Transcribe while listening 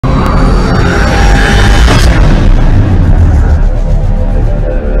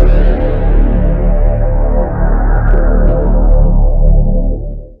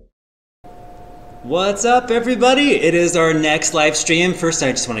What's up, everybody? It is our next live stream. First,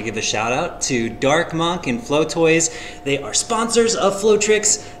 I just want to give a shout out to Dark Monk and Flow Toys. They are sponsors of Flow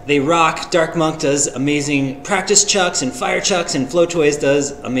Tricks. They rock. Dark Monk does amazing practice chucks and fire chucks, and Flow Toys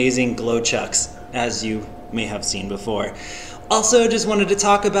does amazing glow chucks, as you may have seen before. Also, just wanted to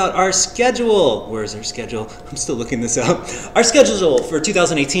talk about our schedule. Where's our schedule? I'm still looking this up. Our schedule for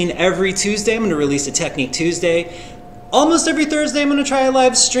 2018, every Tuesday, I'm going to release a Technique Tuesday. Almost every Thursday, I'm going to try a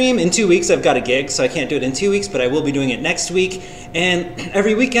live stream. In 2 weeks, I've got a gig, so I can't do it in 2 weeks, but I will be doing it next week. And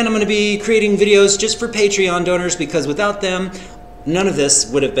every weekend, I'm going to be creating videos just for Patreon donors, because without them, none of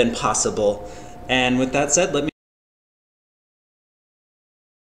this would have been possible. And with that said, let me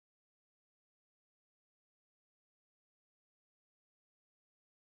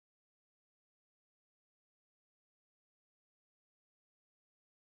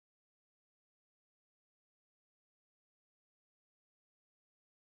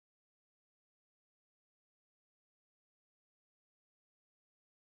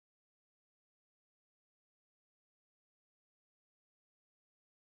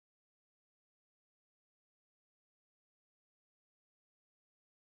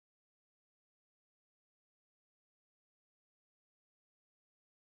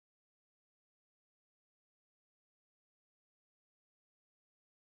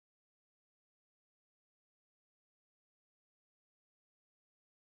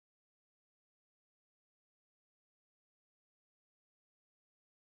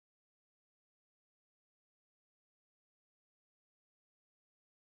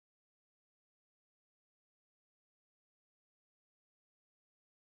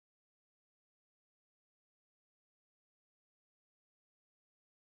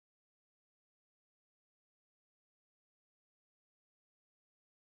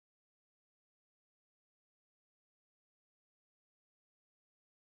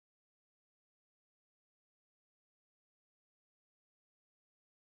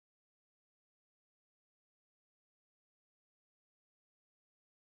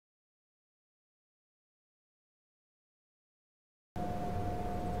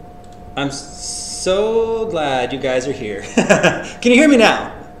I'm so glad you guys are here. Can you hear me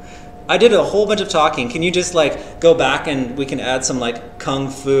now? I did a whole bunch of talking. Can you just like go back and we can add some like kung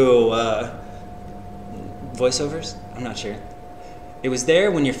fu voiceovers? I'm not sure. It was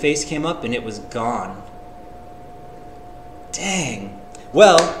there when your face came up and it was gone. Dang.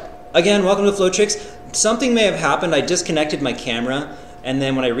 Well, again, welcome to Flow Tricks. Something may have happened. I disconnected my camera, and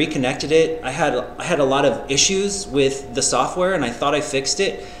then when I reconnected it, I had a lot of issues with the software, and I thought I fixed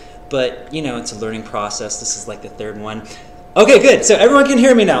it. But, you know, it's a learning process. This is like the third one. Okay, good. So everyone can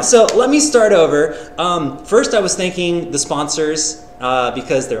hear me now. So let me start over. First, I was thanking the sponsors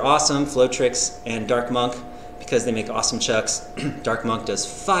because they're awesome, Flow Tricks and Dark Monk, because they make awesome chucks. Dark Monk does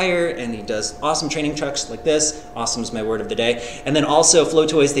fire, and he does awesome training chucks like this. Awesome is my word of the day. And then also Flow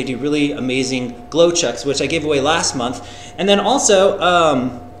Toys, they do really amazing glow chucks, which I gave away last month. And then also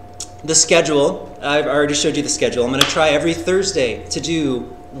the schedule. I've already showed you the schedule. I'm going to try every Thursday to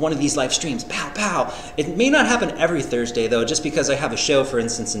do one of these live streams. Pow, pow. It may not happen every Thursday, though, just because I have a show, for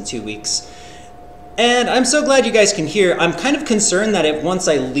instance, in 2 weeks. And I'm so glad you guys can hear. I'm kind of concerned that if once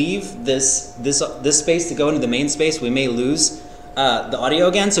I leave this space to go into the main space, we may lose the audio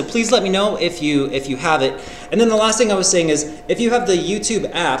again. So please let me know if you have it. And then the last thing I was saying is, if you have the YouTube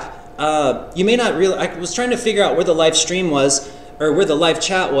app, you may not realize. I was trying to figure out where the live stream was, or where the live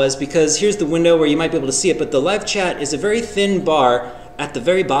chat was, because here's the window where you might be able to see it, but the live chat is a very thin bar at the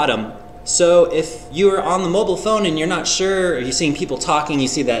very bottom. So if you are on the mobile phone and you're not sure, or you're seeing people talking, you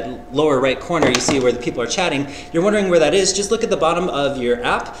see that lower right corner, you see where the people are chatting, you're wondering where that is, just look at the bottom of your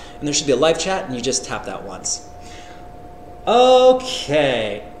app, and there should be a live chat, and you just tap that once.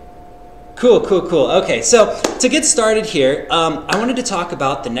 Okay. Cool, cool, cool. Okay, so to get started here, I wanted to talk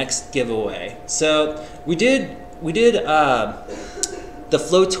about the next giveaway. So we did the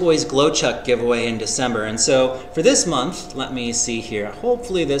Flow Toys Glow Chuck giveaway in December. And so for this month, let me see here.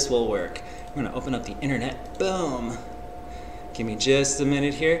 Hopefully this will work. I'm gonna open up the internet. Boom. Give me just a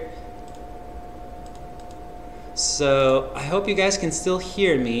minute here. So I hope you guys can still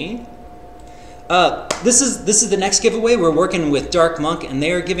hear me. This is the next giveaway. We're working with Dark Monk, and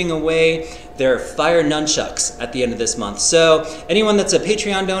they are giving away their fire nunchucks at the end of this month. So anyone that's a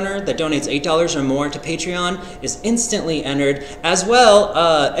Patreon donor that donates $8 or more to Patreon is instantly entered. As well,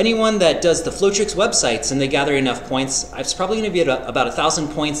 anyone that does the Flow Tricks websites and they gather enough points, it's probably going to be at about 1,000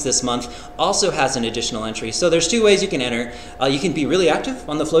 points this month, also has an additional entry. So there's two ways you can enter. You can be really active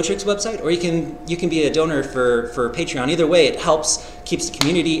on the Flow Tricks website, or you can be a donor for Patreon. Either way, it helps, keeps the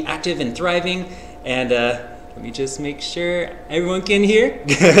community active and thriving. And let me just make sure everyone can hear.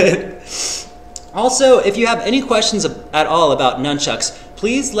 Good. Also, if you have any questions at all about nunchucks,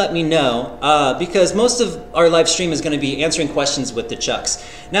 please let me know because most of our live stream is going to be answering questions with the chucks.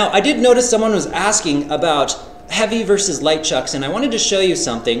 Now, I did notice someone was asking about heavy versus light chucks, and I wanted to show you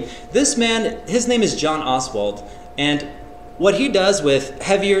something. This man, his name is John Oswald, and what he does with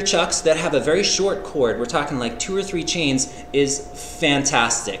heavier chucks that have a very short cord, we're talking like 2 or 3 chains, is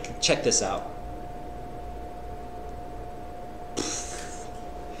fantastic. Check this out.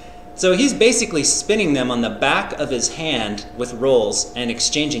 So he's basically spinning them on the back of his hand with rolls and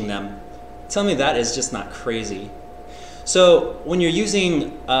exchanging them. Tell me that is just not crazy. So when you're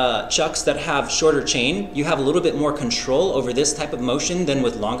using chucks that have shorter chain, you have a little bit more control over this type of motion than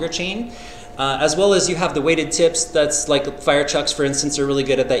with longer chain. As well as you have the weighted tips, that's like fire chucks, for instance, are really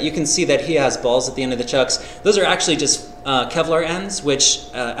good at that. You can see that he has balls at the end of the chucks. Those are actually just Kevlar ends, which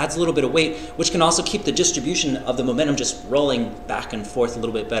adds a little bit of weight, which can also keep the distribution of the momentum just rolling back and forth a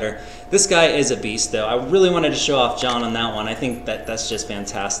little bit better. This guy is a beast, though. I really wanted to show off John on that one. I think that's just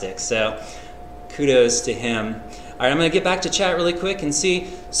fantastic. So kudos to him. All right, I'm going to get back to chat really quick and see.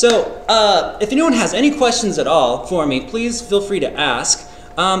 So if anyone has any questions at all for me, please feel free to ask.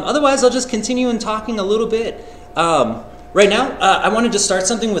 Otherwise, I'll just continue in talking a little bit. Right now, I wanted to start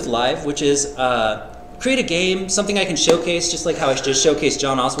something with live, which is create a game, something I can showcase, just like how I just showcased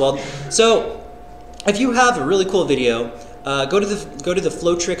John Oswald. So if you have a really cool video, go to the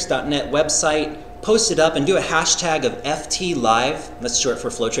flowtricks.net website, post it up, and do a hashtag of FT Live. That's short for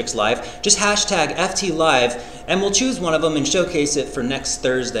Flowtricks Live. Just hashtag FT Live, and we'll choose one of them and showcase it for next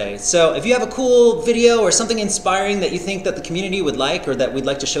Thursday. So if you have a cool video or something inspiring that you think that the community would like or that we'd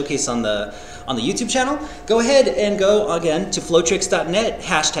like to showcase on the YouTube channel, go ahead and go again to flowtricks.net,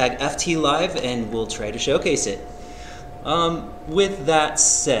 hashtag FT Live, and we'll try to showcase it. With that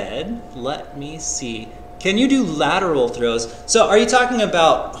said, let me see. Can you do lateral throws? So are you talking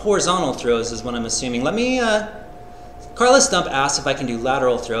about horizontal throws is what I'm assuming. Let me, Carla Stump asked if I can do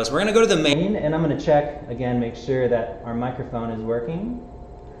lateral throws. We're gonna go to the main and I'm gonna check, again, make sure that our microphone is working.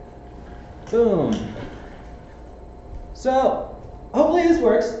 Boom. So hopefully this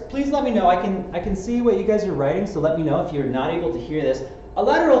works. Please let me know. I can see what you guys are writing, so let me know if you're not able to hear this. A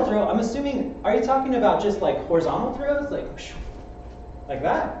lateral throw, I'm assuming, are you talking about just like horizontal throws? Like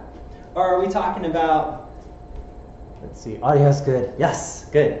that? Or are we talking about, let's see, audio's good. Yes,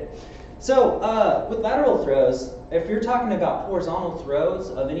 good. So with lateral throws, if you're talking about horizontal throws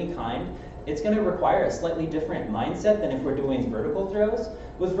of any kind, it's going to require a slightly different mindset than if we're doing vertical throws.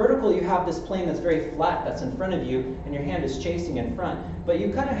 With vertical, you have this plane that's very flat that's in front of you, and your hand is chasing in front. But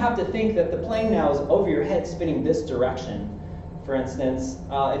you kind of have to think that the plane now is over your head spinning this direction. For instance,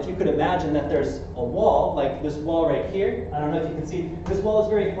 if you could imagine that there's a wall, like this wall right here. I don't know if you can see. This wall is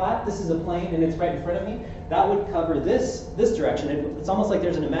very flat. This is a plane, and it's right in front of me. That would cover this direction. It's almost like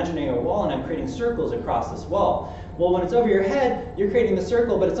there's an imaginary wall, and I'm creating circles across this wall. Well, when it's over your head, you're creating the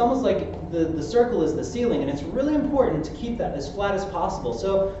circle, but it's almost like the circle is the ceiling, and it's really important to keep that as flat as possible.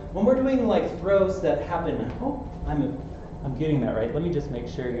 So when we're doing like throws that happen, oh, I'm getting that right. Let me just make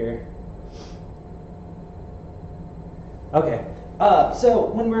sure here. Okay, so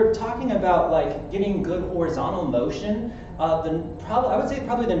when we're talking about like getting good horizontal motion, I would say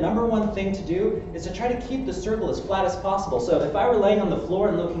probably the #1 thing to do is to try to keep the circle as flat as possible. So if I were laying on the floor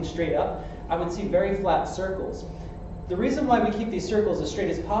and looking straight up, I would see very flat circles. The reason why we keep these circles as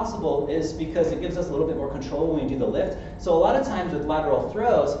straight as possible is because it gives us a little bit more control when we do the lift. So a lot of times with lateral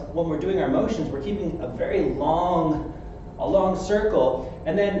throws, when we're doing our motions, we're keeping a very long circle,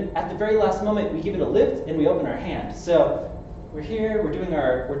 and then at the very last moment we give it a lift and we open our hand. So we're here, we're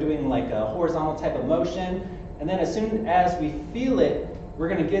doing like a horizontal type of motion, and then as soon as we feel it, we're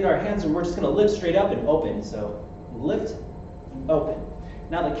going to get our hands and we're just going to lift straight up and open. So lift and open.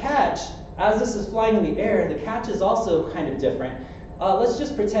 Now the catch, as this is flying in the air, the catch is also kind of different. Let's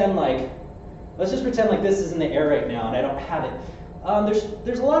just pretend like this is in the air right now and I don't have it.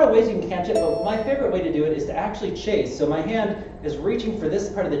 There's a lot of ways you can catch it, but my favorite way to do it is to actually chase. So my hand is reaching for this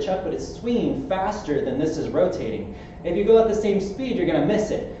part of the chuck, but it's swinging faster than this is rotating. If you go at the same speed, you're going to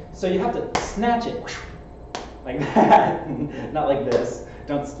miss it. So you have to snatch it like that, not like this.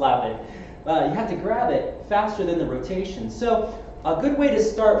 Don't slap it. You have to grab it faster than the rotation. So a good way to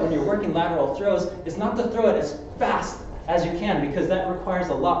start when you're working lateral throws is not to throw it as fast as you can, because that requires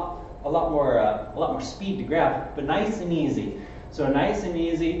a lot more speed to grab, but nice and easy. So nice and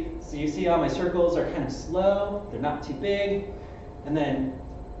easy. So you see how my circles are kind of slow, they're not too big, and then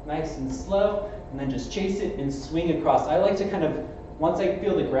nice and slow, and then just chase it and swing across. I like to kind of, once I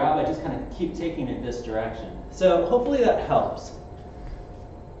feel the grab, I just kind of keep taking it this direction. So hopefully that helps.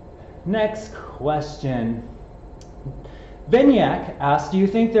 Next question. Venyak asked, do you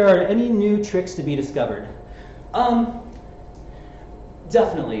think there are any new tricks to be discovered?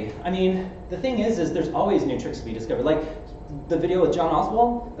 Definitely. I mean, the thing is there's always new tricks to be discovered. Like the video with John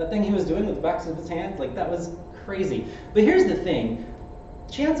Oswald, that thing he was doing with the backs of his hands, like that was crazy. But here's the thing.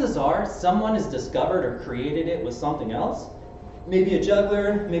 Chances are someone has discovered or created it with something else. Maybe a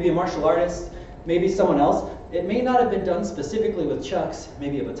juggler, maybe a martial artist, maybe someone else. It may not have been done specifically with chucks,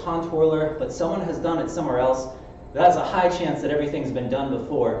 maybe a baton twirler, but someone has done it somewhere else. That's a high chance that everything's been done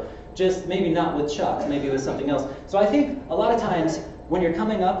before. Just maybe not with chucks, maybe with something else. So I think a lot of times when you're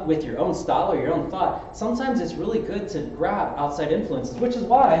coming up with your own style or your own thought, sometimes it's really good to grab outside influences, which is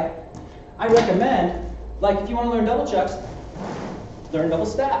why I recommend, like if you want to learn double chucks, learn double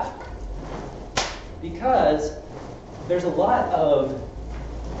staff. Because there's a lot of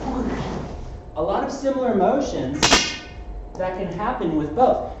similar motions that can happen with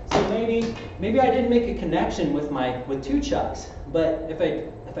both. So maybe I didn't make a connection with two chucks, but if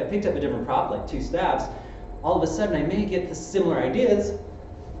I picked up a different prop like two staves, all of a sudden I may get the similar ideas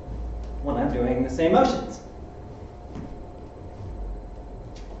when I'm doing the same motions.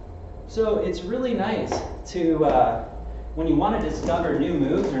 So it's really nice to when you want to discover new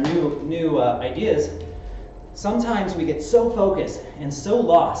moves or new ideas. Sometimes we get so focused and so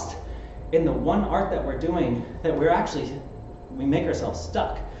lost in the one art that we're doing that we make ourselves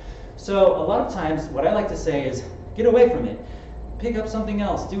stuck. So a lot of times what I like to say is get away from it, pick up something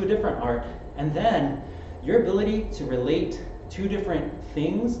else, do a different art, and then your ability to relate two different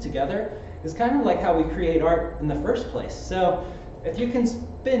things together is kind of like how we create art in the first place. So if you can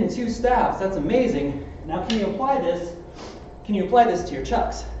spin two staves, that's amazing. Now can you apply this? Can you apply this to your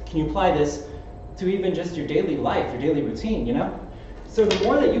chucks? Can you apply this to even just your daily life, your daily routine, you know? So the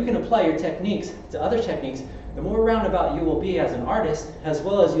more that you can apply your techniques to other techniques, the more roundabout you will be as an artist, as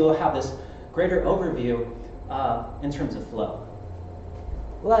well as you'll have this greater overview in terms of flow.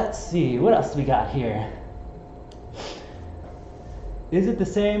 Let's see, what else do we got here? Is it the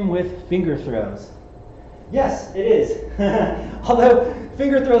same with finger throws? Yes, it is. Although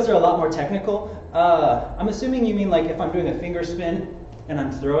finger throws are a lot more technical. I'm assuming you mean like if I'm doing a finger spin and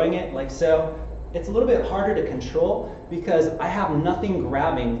I'm throwing it like so. It's a little bit harder to control because I have nothing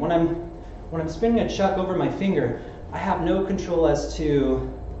grabbing. When I'm spinning a chuck over my finger, I have no control as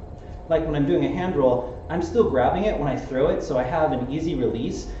to, like when I'm doing a hand roll, I'm still grabbing it when I throw it, so I have an easy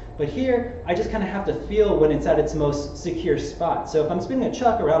release. But here, I just kind of have to feel when it's at its most secure spot. So if I'm spinning a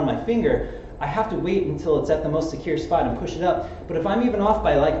chuck around my finger, I have to wait until it's at the most secure spot and push it up. But if I'm even off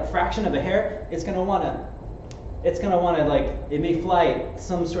by like a fraction of a hair, it's gonna wanna like, it may fly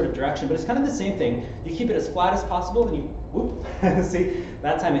some sort of direction, but it's kind of the same thing. You keep it as flat as possible, and you, whoop, see,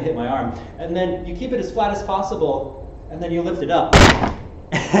 that time it hit my arm. And then you keep it as flat as possible, and then you lift it up,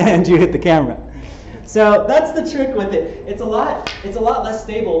 and you hit the camera. So that's the trick with it. It's a lot less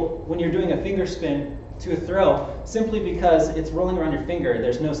stable when you're doing a finger spin to a throw, simply because it's rolling around your finger.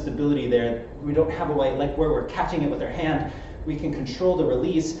 There's no stability there. We don't have a way, like where we're catching it with our hand, we can control the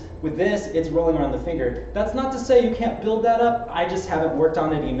release. With this, it's rolling around the finger. That's not to say you can't build that up. I just haven't worked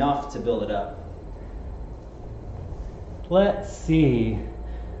on it enough to build it up. Let's see.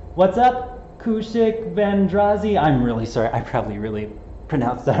 What's up, Kushik Vandrazi? I'm really sorry. I probably really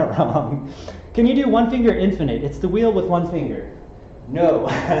pronounced that wrong. Can you do one finger infinite? It's the wheel with one finger. No.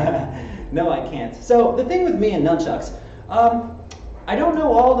 No, I can't. So the thing with me and nunchucks, I don't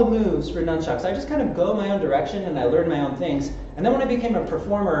know all the moves for nunchucks. I just kind of go my own direction and I learn my own things. And then when I became a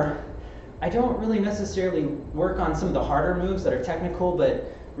performer, I don't really necessarily work on some of the harder moves that are technical,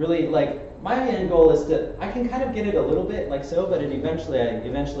 but really like my end goal is that I can kind of get it a little bit like so, but I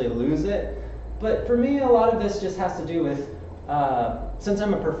eventually lose it. But for me, a lot of this just has to do with, since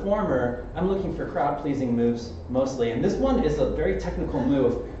I'm a performer, I'm looking for crowd-pleasing moves mostly. And this one is a very technical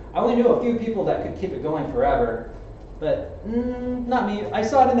move. I only knew a few people that could keep it going forever. But not me. I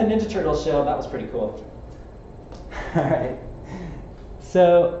saw it in the Ninja Turtles show. That was pretty cool. All right.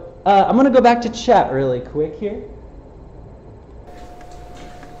 So I'm going to go back to chat really quick here.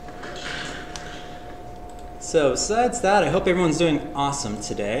 So besides that, I hope everyone's doing awesome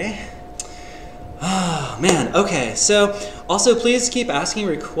today. Oh, man. Okay. So also, please keep asking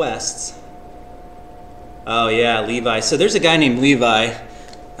requests. Oh, yeah, Levi. So there's a guy named Levi.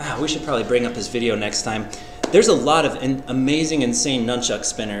 We should probably bring up his video next time. There's a lot of amazing, insane nunchuck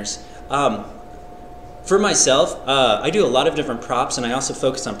spinners. For myself, I do a lot of different props, and I also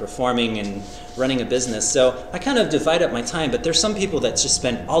focus on performing and running a business. So I kind of divide up my time, but there's some people that just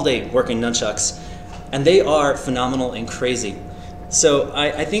spend all day working nunchucks, and they are phenomenal and crazy. So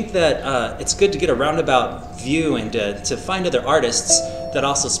I think that it's good to get a roundabout view and to find other artists that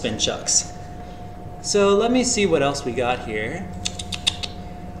also spin chucks. So let me see what else we got here.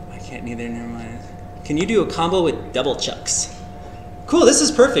 I can't neither, never mind. Can you do a combo with double chucks? Cool, this is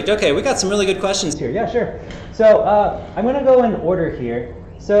perfect. Okay, we got some really good questions here. Yeah, sure. So I'm gonna go in order here.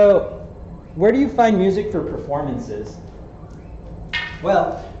 So where do you find music for performances?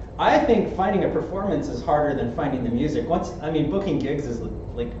 Well, I think finding a performance is harder than finding the music. Booking gigs is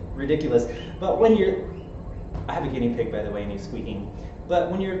like ridiculous. But when I have a guinea pig, by the way, and he's squeaking. But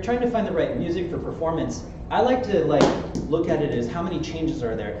when you're trying to find the right music for performance, I like to look at it as how many changes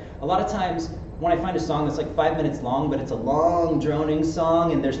are there. A lot of times when I find a song that's like 5 minutes long, but it's a long droning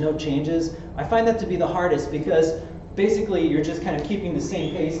song and there's no changes, I find that to be the hardest because basically you're just kind of keeping the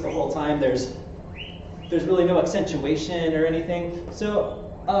same pace the whole time. There's really no accentuation or anything.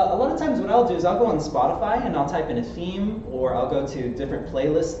 So a lot of times what I'll do is I'll go on Spotify and I'll type in a theme, or I'll go to different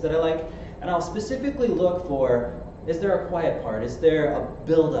playlists that I like, and I'll specifically look for, is there a quiet part? Is there a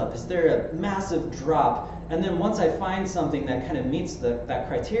build-up? Is there a massive drop? And then once I find something that kind of meets that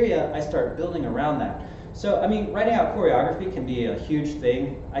criteria, I start building around that. So, writing out choreography can be a huge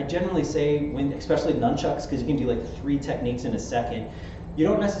thing. I generally say, especially nunchucks, because you can do like 3 techniques in a second. You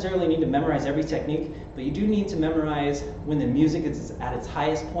don't necessarily need to memorize every technique, but you do need to memorize when the music is at its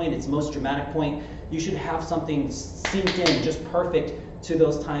highest point, its most dramatic point. You should have something synced in just perfect to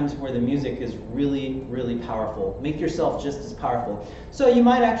those times where the music is really, really powerful. Make yourself just as powerful. So you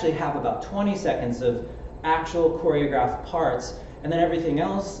might actually have about 20 seconds of actual choreographed parts, and then everything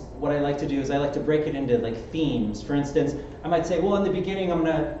else, what I like to do is I like to break it into like themes. For instance, I might say, well, in the beginning,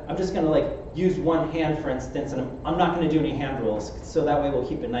 I'm just gonna use one hand, for instance, and I'm not gonna do any hand rolls, so that way we'll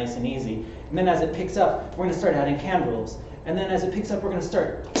keep it nice and easy. And then as it picks up, we're gonna start adding hand rolls. And then as it picks up, we're gonna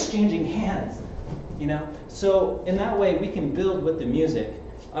start exchanging hands, So in that way, we can build with the music.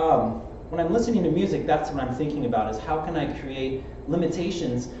 When I'm listening to music, that's what I'm thinking about, is how can I create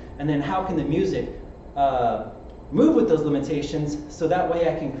limitations, and then how can the music move with those limitations, so that way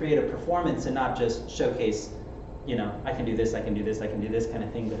I can create a performance and not just showcase, I can do this, I can do this, I can do this kind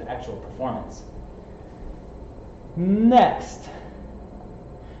of thing, but actual performance. Next,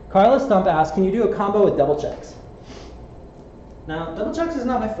 Carla Stump asks, can you do a combo with double chucks? Now, double chucks is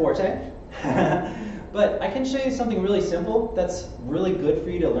not my forte, but I can show you something really simple that's really good for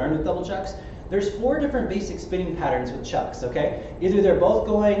you to learn with double chucks. There's 4 different basic spinning patterns with chucks, okay? Either they're both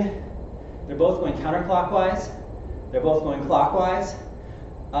going counterclockwise, they're both going clockwise,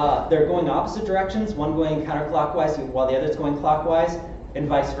 they're going opposite directions, one going counterclockwise while the other's going clockwise, and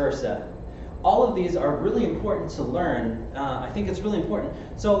vice versa. All of these are really important to learn. I think it's really important.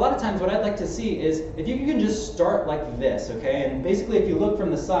 So a lot of times what I'd like to see is if you can just start like this, okay? And basically if you look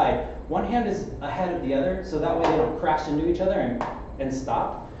from the side, one hand is ahead of the other, so that way they don't crash into each other and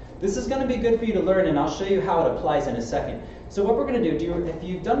stop. This is going to be good for you to learn, and I'll show you how it applies in a second. So what we're going to do, if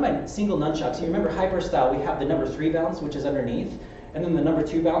you've done my single nunchucks, you remember hyper style, we have the number 3 bounce, which is underneath, and then the number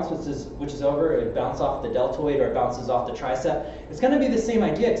 2 bounce, which is over, it bounces off the deltoid or it bounces off the tricep. It's going to be the same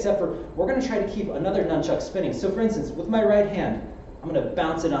idea, except for we're going to try to keep another nunchuck spinning. So for instance, with my right hand, I'm going to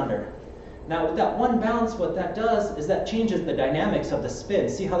bounce it under. Now with that one bounce, what that does is that changes the dynamics of the spin.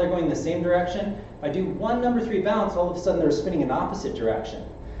 See how they're going the same direction? If I do one number 3 bounce, all of a sudden they're spinning in opposite direction.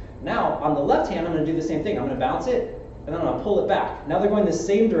 Now on the left hand, I'm going to do the same thing. I'm going to bounce it, and then I'm going to pull it back. Now they're going the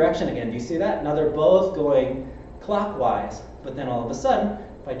same direction again. Do you see that? Now they're both going clockwise. But then all of a sudden,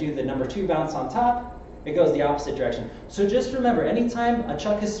 if I do the number 2 bounce on top, it goes the opposite direction. So just remember, anytime a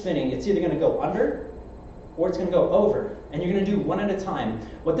chuck is spinning, it's either going to go under or it's going to go over. And you're going to do one at a time.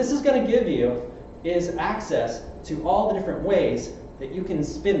 What this is going to give you is access to all the different ways that you can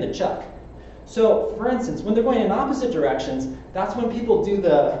spin the chuck. So for instance, when they're going in opposite directions, that's when people do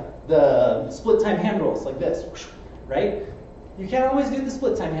the split time hand rolls like this, right? You can't always do the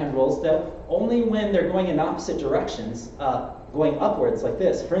split time hand rolls, though, only when they're going in opposite directions, going upwards like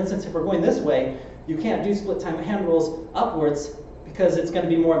this. For instance, if we're going this way, you can't do split time hand rolls upwards because it's going to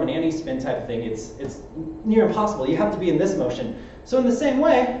be more of an anti-spin type of thing. It's near impossible. You have to be in this motion. So in the same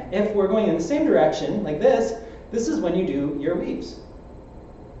way, if we're going in the same direction like this is when you do your weaves.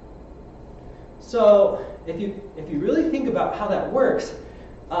 So if you really think about how that works,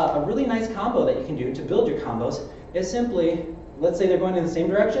 a really nice combo that you can do to build your combos is simply, let's say they're going in the same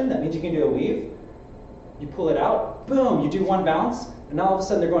direction, that means you can do a weave. You pull it out, boom, you do one bounce, and now all of a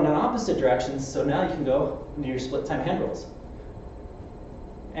sudden they're going in opposite directions, so now you can go into your split time hand rolls.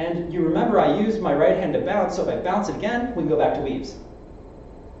 And you remember I used my right hand to bounce, so if I bounce it again, we can go back to weaves.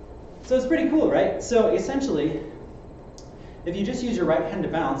 So it's pretty cool, right? So essentially, if you just use your right hand to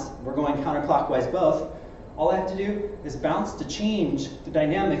bounce, we're going counterclockwise both, all I have to do is bounce to change the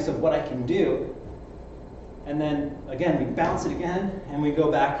dynamics of what I can do. And then again, we bounce it again, and we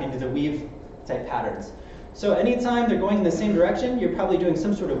go back into the weave type patterns. So anytime they're going in the same direction, you're probably doing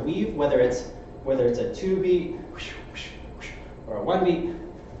some sort of weave, whether it's a 2 beat, or a 1 beat,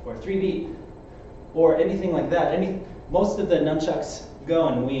 or a 3 beat, or anything like that. Most of the nunchucks go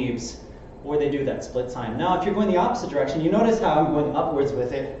in weaves, or they do that split time. Now, if you're going the opposite direction, you notice how I'm going upwards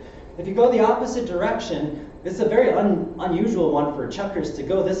with it. If you go the opposite direction, it's a very unusual one for chuckers to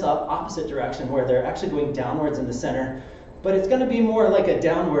go this opposite direction, where they're actually going downwards in the center. But it's going to be more like a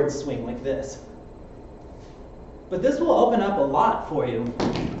downward swing, like this. But this will open up a lot for you.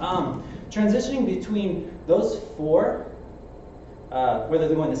 Transitioning between those four, whether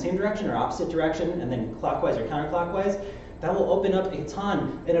they're going the same direction or opposite direction, and then clockwise or counterclockwise, that will open up a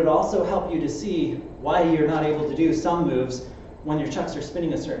ton, and it'll also help you to see why you're not able to do some moves when your chucks are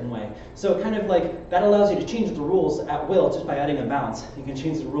spinning a certain way. So kind of like, that allows you to change the rules at will just by adding a bounce. You can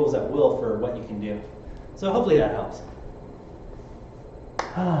change the rules at will for what you can do. So hopefully that helps.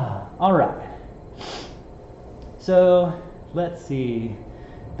 All right. So let's see.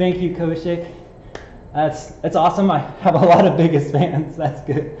 Thank you, Kaushik. That's awesome. I have a lot of biggest fans. That's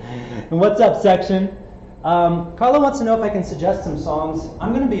good. And what's up, section? Carla wants to know if I can suggest some songs.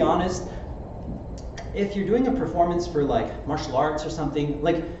 I'm going to be honest. If you're doing a performance for like martial arts or something,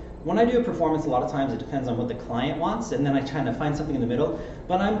 like when I do a performance, a lot of times it depends on what the client wants, and then I try to find something in the middle.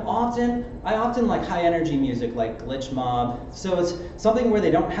 But I often like high energy music, like Glitch Mob. So it's something where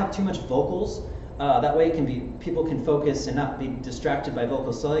they don't have too much vocals. That way people can focus and not be distracted by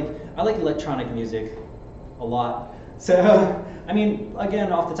vocals. So I like electronic music a lot. So I mean,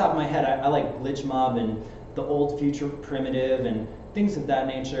 again, off the top of my head, I like Glitch Mob and the old Future Primitive and things of that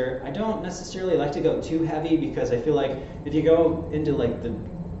nature. I don't necessarily like to go too heavy, because I feel like if you go into like the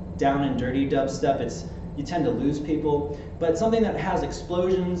down and dirty dubstep, you tend to lose people. But something that has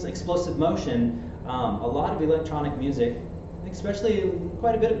explosions, explosive motion, a lot of electronic music, especially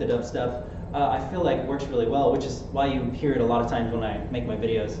quite a bit of the dubstep, I feel like works really well, which is why you hear it a lot of times when I make my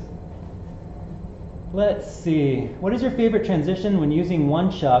videos. Let's see. What is your favorite transition when using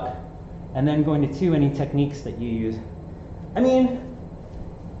one chuck and then going to two? Any techniques that you use? I mean,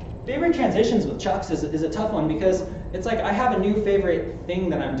 favorite transitions with chucks is a tough one, because it's like I have a new favorite thing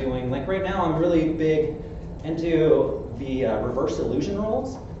that I'm doing. Like right now I'm really big into the reverse illusion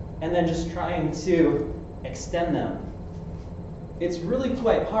rolls, and then just trying to extend them. It's really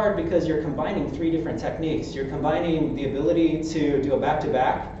quite hard because you're combining 3 different techniques. You're combining the ability to do a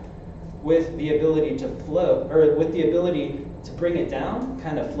back-to-back with the ability to float, or with the ability to bring it down,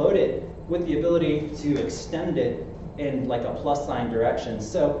 kind of float it, with the ability to extend it in like a plus sign direction.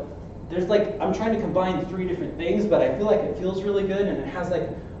 So there's like, I'm trying to combine 3 different things, but I feel like it feels really good and it has like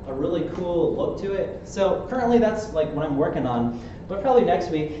a really cool look to it. So currently that's like what I'm working on, but probably next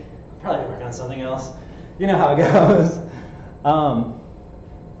week, I'll probably work on something else. You know how it goes.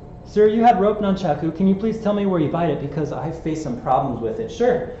 Sir, you have rope nunchaku. Can you please tell me where you buy it, because I've faced some problems with it?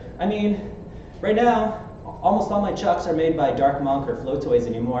 Sure. I mean, right now, almost all my chucks are made by Dark Monk or Flow Toys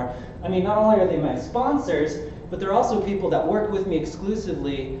anymore. I mean, not only are they my sponsors, but they're also people that work with me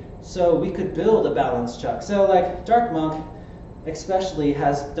exclusively, so we could build a balanced chuck. So like Dark Monk especially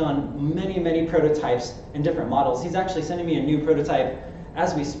has done many, many prototypes and different models. He's actually sending me a new prototype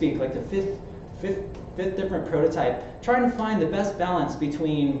as we speak, like the fifth different prototype, trying to find the best balance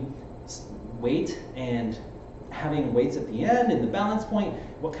between weight and having weights at the end and the balance point,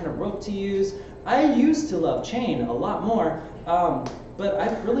 what kind of rope to use. I used to love chain a lot more, but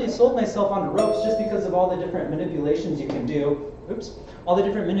I've really sold myself onto ropes just because of all the different manipulations you can do. Oops. All the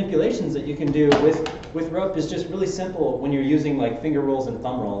different manipulations that you can do with rope is just really simple when you're using like finger rolls and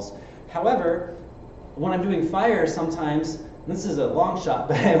thumb rolls. However, when I'm doing fire sometimes, this is a long shot,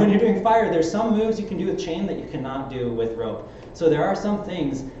 but when you're doing fire, there's some moves you can do with chain that you cannot do with rope. So there are some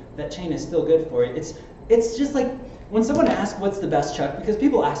things that chain is still good for. It's just like when someone asks what's the best chuck, because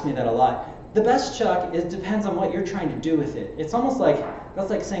people ask me that a lot. The best chuck, it depends on what you're trying to do with it. It's almost like, that's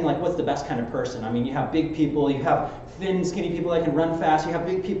like saying like what's the best kind of person. I mean, you have big people, you have thin, skinny people that can run fast, you have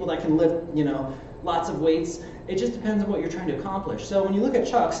big people that can lift, you know, lots of weights. It just depends on what you're trying to accomplish. So when you look at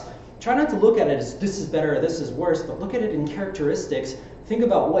chucks, try not to look at it as this is better or this is worse, but look at it in characteristics. Think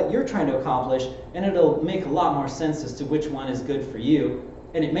about what you're trying to accomplish, and it'll make a lot more sense as to which one is good for you.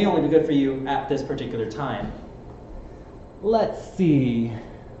 And it may only be good for you at this particular time. Let's see.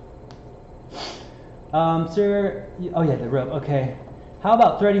 Sir, oh yeah, the rope, okay. How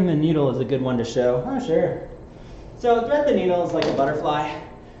about threading the needle is a good one to show? Oh, sure. So thread the needle is like a butterfly.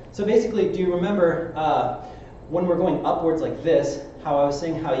 So basically, do you remember when we're going upwards like this, how I was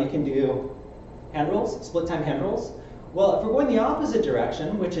saying how you can do hand rolls, split time hand rolls? Well, if we're going the opposite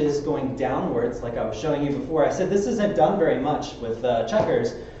direction, which is going downwards, like I was showing you before, I said this isn't done very much with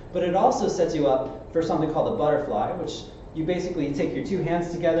chuckers, but it also sets you up for something called a butterfly, which you basically take your two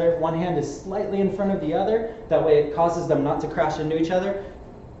hands together, one hand is slightly in front of the other, that way it causes them not to crash into each other,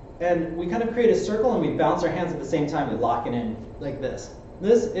 and we kind of create a circle and we bounce our hands at the same time, we lock it in like this.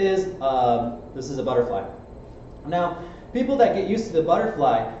 This is a butterfly. Now, people that get used to the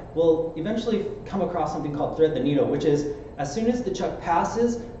butterfly will eventually come across something called thread the needle, which is as soon as the chuck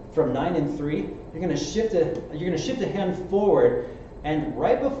passes from 9 and 3, you're going to shift a hand forward, and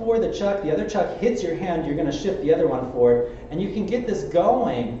right before the other chuck hits your hand, you're going to shift the other one forward, and you can get this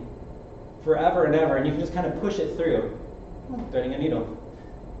going forever and ever, and you can just kind of push it through. Threading a needle.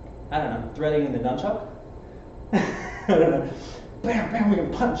 I don't know, threading in the nunchuck? I don't know. Bam, bam, we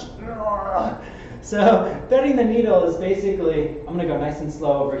can punch. So threading the needle is basically, I'm going to go nice and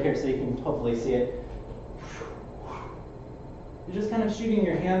slow over here so you can hopefully see it. You're just kind of shooting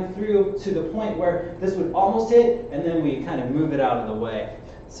your hand through to the point where this would almost hit, and then we kind of move it out of the way.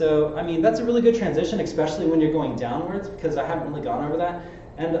 So, I mean, that's a really good transition, especially when you're going downwards, because I haven't really gone over that.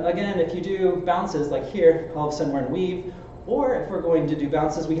 And again, if you do bounces like here, all of a sudden we're in weave, or if we're going to do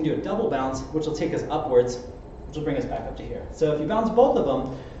bounces, we can do a double bounce, which will take us upwards, which will bring us back up to here. So if you bounce both of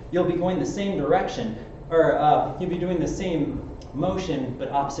them, you'll be going the same direction, or you'll be doing the same motion, but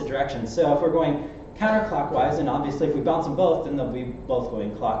opposite direction. So if we're going counterclockwise, and obviously if we bounce them both, then they'll be both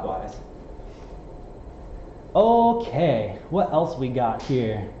going clockwise. Okay, what else we got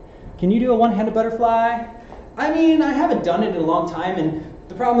here? Can you do a one-handed butterfly? I mean, I haven't done it in a long time, and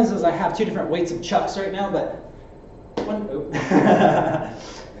the problem is I have two different weights of chucks right now, but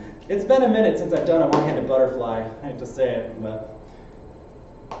it's been a minute since I've done a one-handed butterfly. I hate to say it, but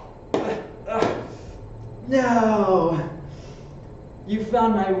no, you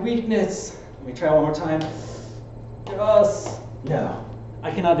found my weakness. Let me try one more time. Yes. No, I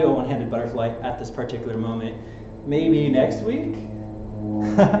cannot do a one-handed butterfly at this particular moment. Maybe next week?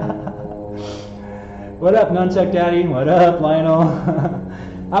 What up, Nunchuck Daddy? What up, Lionel?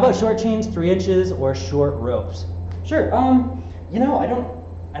 How about short chains, 3 inches, or short ropes? Sure. You know,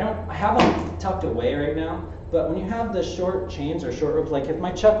 I have them tucked away right now, but when you have the short chains or short ropes, like if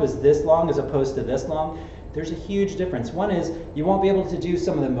my chuck was this long as opposed to this long, there's a huge difference. One is you won't be able to do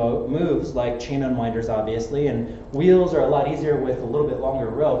some of the moves like chain unwinders, obviously, and wheels are a lot easier with a little bit longer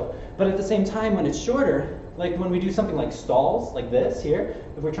rope. But at the same time, when it's shorter, like when we do something like stalls, like this here,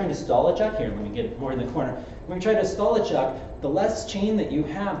 if we're trying to stall a chuck, here, let me get it more in the corner. When we try to stall a chuck, the less chain that you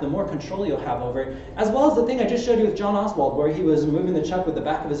have, the more control you'll have over it. As well as the thing I just showed you with John Oswald, where he was moving the chuck with the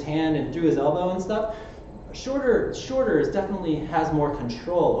back of his hand and through his elbow and stuff. Shorter is definitely has more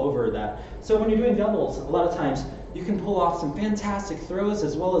control over that. So when you're doing doubles, a lot of times you can pull off some fantastic throws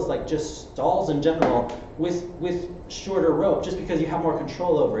as well as like just stalls in general with shorter rope, just because you have more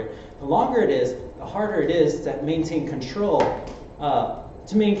control over it. The longer it is, the harder it is to maintain control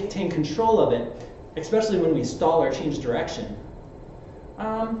of it, especially when we stall or change direction.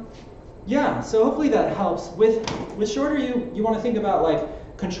 Yeah, so hopefully that helps. With shorter, you want to think about like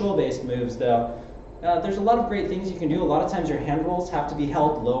control-based moves though. There's a lot of great things you can do. A lot of times your hand rolls have to be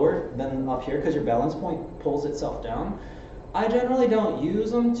held lower than up here because your balance point pulls itself down. I generally don't use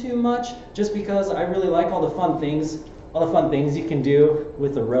them too much just because I really like all the fun things you can do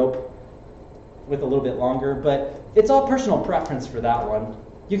with the rope with a little bit longer, but it's all personal preference for that one.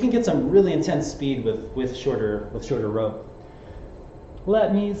 You can get some really intense speed with shorter rope.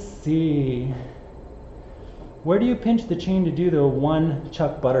 Let me see. Where do you pinch the chain to do the one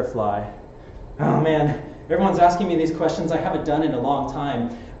chuck butterfly? Oh man, everyone's asking me these questions. I haven't done it in a long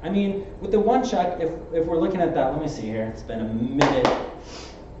time. I mean, with the one chuck, if we're looking at that, let me see here. It's been a minute.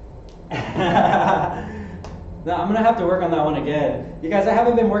 Now, I'm gonna have to work on that one again. You guys, I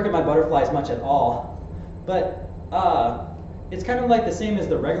haven't been working my butterflies much at all. But it's kind of like the same as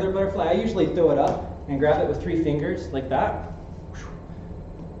the regular butterfly. I usually throw it up and grab it with 3 fingers like that.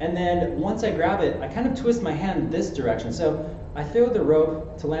 And then once I grab it, I kind of twist my hand this direction. So I throw the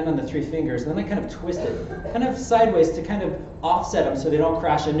rope to land on the 3 fingers, and then I kind of twist it, kind of sideways to kind of offset them so they don't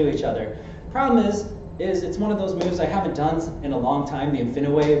crash into each other. Problem is it's one of those moves I haven't done in a long time. The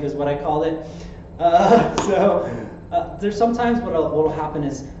Infinawave is what I call it. There's sometimes what'll happen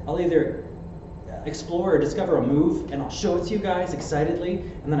is I'll either explore or discover a move, and I'll show it to you guys excitedly,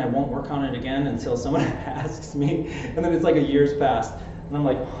 and then I won't work on it again until someone asks me, and then it's like a year's past, and I'm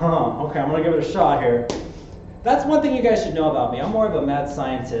like, okay, I'm gonna give it a shot here. That's one thing you guys should know about me. I'm more of a mad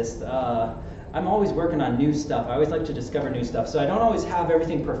scientist. I'm always working on new stuff. I always like to discover new stuff, so I don't always have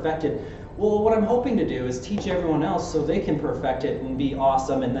everything perfected. Well, what I'm hoping to do is teach everyone else so they can perfect it and be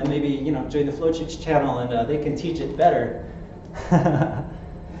awesome, and then maybe, you know, join the FlowChicks channel and they can teach it better.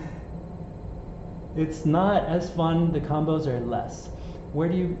 It's not as fun, the combos are less. Where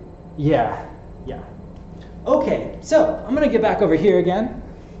do you, yeah. Okay, so I'm gonna get back over here again.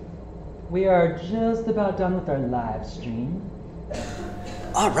 We are just about done with our live stream.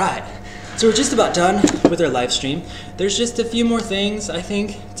 All right, so we're just about done with our live stream. There's just a few more things I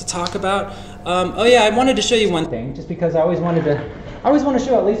think to talk about. Oh yeah, I wanted to show you one thing, Just because I always want to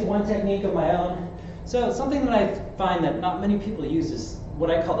show at least one technique of my own. So something that I find that not many people use is what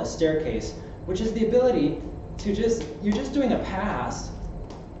I call the staircase, which is the ability to you're just doing a pass.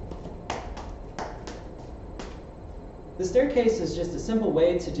 The staircase is just a simple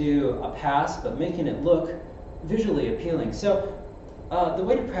way to do a pass, but making it look visually appealing. So the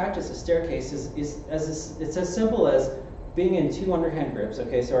way to practice a staircase it's as simple as being in two underhand grips.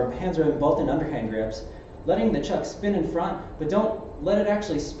 Okay, so our hands are both in underhand grips, letting the chuck spin in front, but don't let it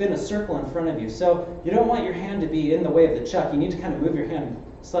actually spin a circle in front of you. So you don't want your hand to be in the way of the chuck. You need to kind of move your hand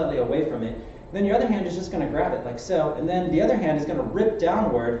slightly away from it. Then your other hand is just going to grab it like so, and then the other hand is going to rip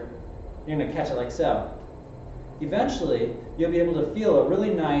downward. You're going to catch it like so. Eventually, you'll be able to feel a really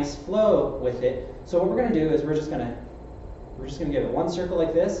nice flow with it. So what we're going to do is we're just going to give it one circle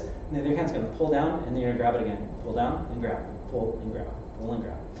like this, and then the other hand's going to pull down, and then you're going to grab it again. Pull down and grab, pull and grab, pull and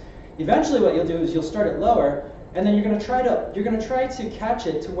grab. Eventually, what you'll do is you'll start it lower, and then you're going to try to catch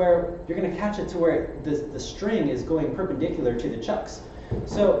it to where the string is going perpendicular to the chucks.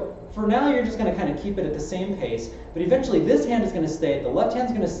 So for now, you're just going to kind of keep it at the same pace, but eventually this hand is going to stay, the left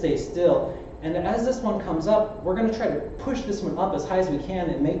hand's going to stay still, and as this one comes up, we're going to try to push this one up as high as we can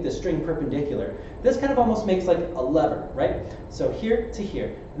and make the string perpendicular. This kind of almost makes like a lever, right? So here to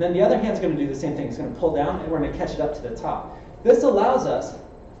here. And then the other hand's going to do the same thing. It's going to pull down, and we're going to catch it up to the top. This allows us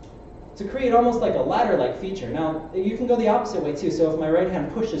to create almost like a ladder-like feature. Now, you can go the opposite way too. So if my right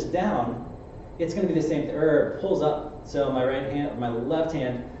hand pushes down, it's going to be the same thing, or pulls up. So my left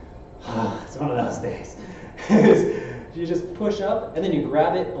hand, it's one of those days. You just push up, and then you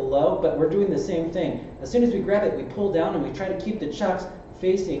grab it below, but we're doing the same thing. As soon as we grab it, we pull down, and we try to keep the chucks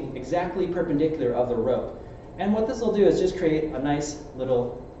facing exactly perpendicular of the rope. And what this will do is just create a nice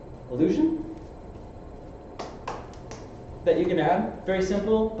little illusion that you can add. Very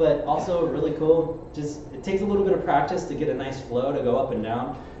simple, but also really cool. It takes a little bit of practice to get a nice flow to go up and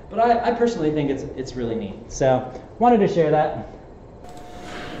down. But I personally think it's really neat. So wanted to share that.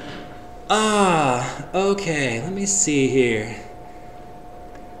 Okay, let me see here.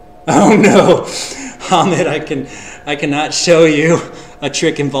 Oh no, Hamid, I cannot show you a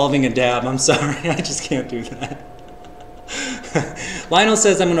trick involving a dab. I'm sorry, I just can't do that. Lionel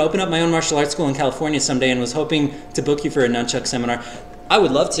says, I'm going to open up my own martial arts school in California someday and was hoping to book you for a nunchuck seminar. I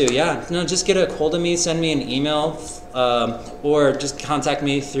would love to, yeah. No, just get a hold of me, send me an email, or just contact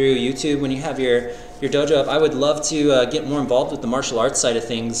me through YouTube when you have your dojo up. I would love to get more involved with the martial arts side of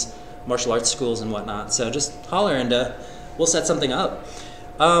things, martial arts schools and whatnot. So just holler and we'll set something up.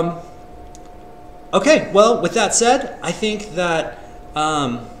 Okay, well, with that said, I think that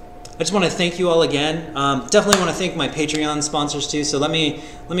I just want to thank you all again. Definitely want to thank my Patreon sponsors too. So let me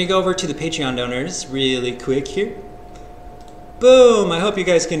go over to the Patreon donors really quick here. Boom! I hope you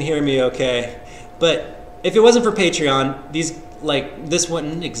guys can hear me okay. But if it wasn't for Patreon, this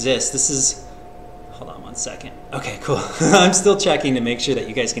wouldn't exist. This is, hold on one second. Okay, cool. I'm still checking to make sure that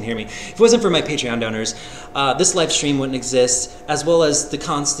you guys can hear me. If it wasn't for my Patreon donors, this live stream wouldn't exist, as well as the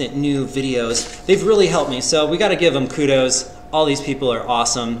constant new videos. They've really helped me, so we got to give them kudos. All these people are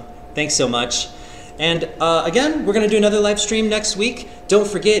awesome. Thanks so much. And again, we're going to do another live stream next week. Don't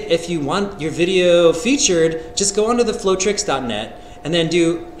forget, if you want your video featured, just go onto theflowtricks.net and then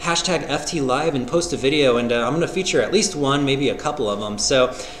do #FTLive and post a video, and I'm going to feature at least one, maybe a couple of them.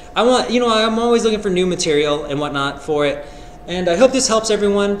 So I'm always looking for new material and whatnot for it. And I hope this helps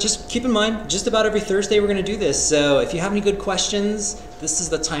everyone. Just keep in mind, just about every Thursday we're going to do this. So if you have any good questions, this is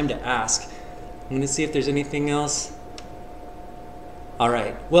the time to ask. I'm going to see if there's anything else. All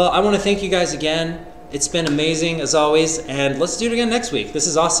right. Well, I want to thank you guys again. It's been amazing as always, and let's do it again next week. This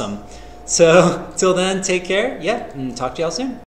is awesome. So till then, take care. Yeah, and talk to y'all soon.